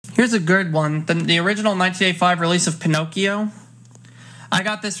Here's a good one. The original 1985 release of Pinocchio. I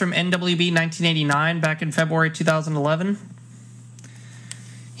got this from NWB 1989 back in February 2011.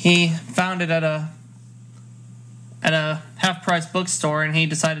 He found it at a half-price bookstore, and he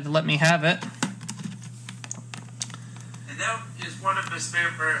decided to let me have it. And that is one of his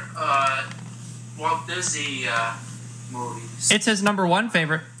favorite Walt Disney movies. It's his number one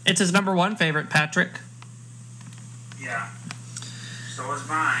favorite. It's his number one favorite, Patrick. Yeah. So is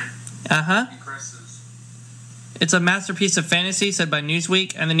mine. Uh-huh. And Chris's. It's a masterpiece of fantasy, said by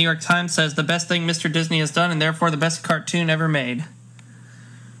Newsweek, and the New York Times says the best thing Mr. Disney has done, and therefore the best cartoon ever made.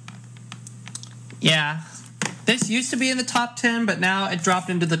 Yeah. This used to be in the top 10, but now it dropped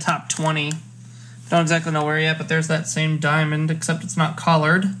into the top 20. Don't exactly know where yet, but there's that same diamond, except it's not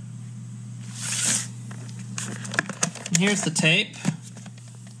collared. And here's the tape.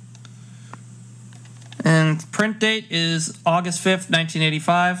 And print date is August 5th,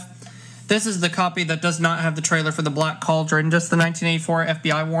 1985. This is the copy that does not have the trailer for The Black Cauldron, just the 1984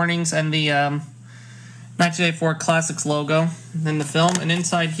 FBI warnings and the 1984 Classics logo in the film. And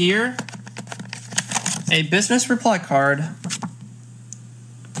inside here, a business reply card.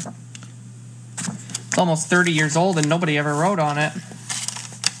 It's almost 30 years old and nobody ever wrote on it.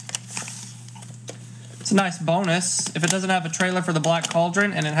 It's a nice bonus. If it doesn't have a trailer for The Black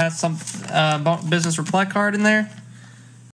Cauldron and it has some business reply card in there,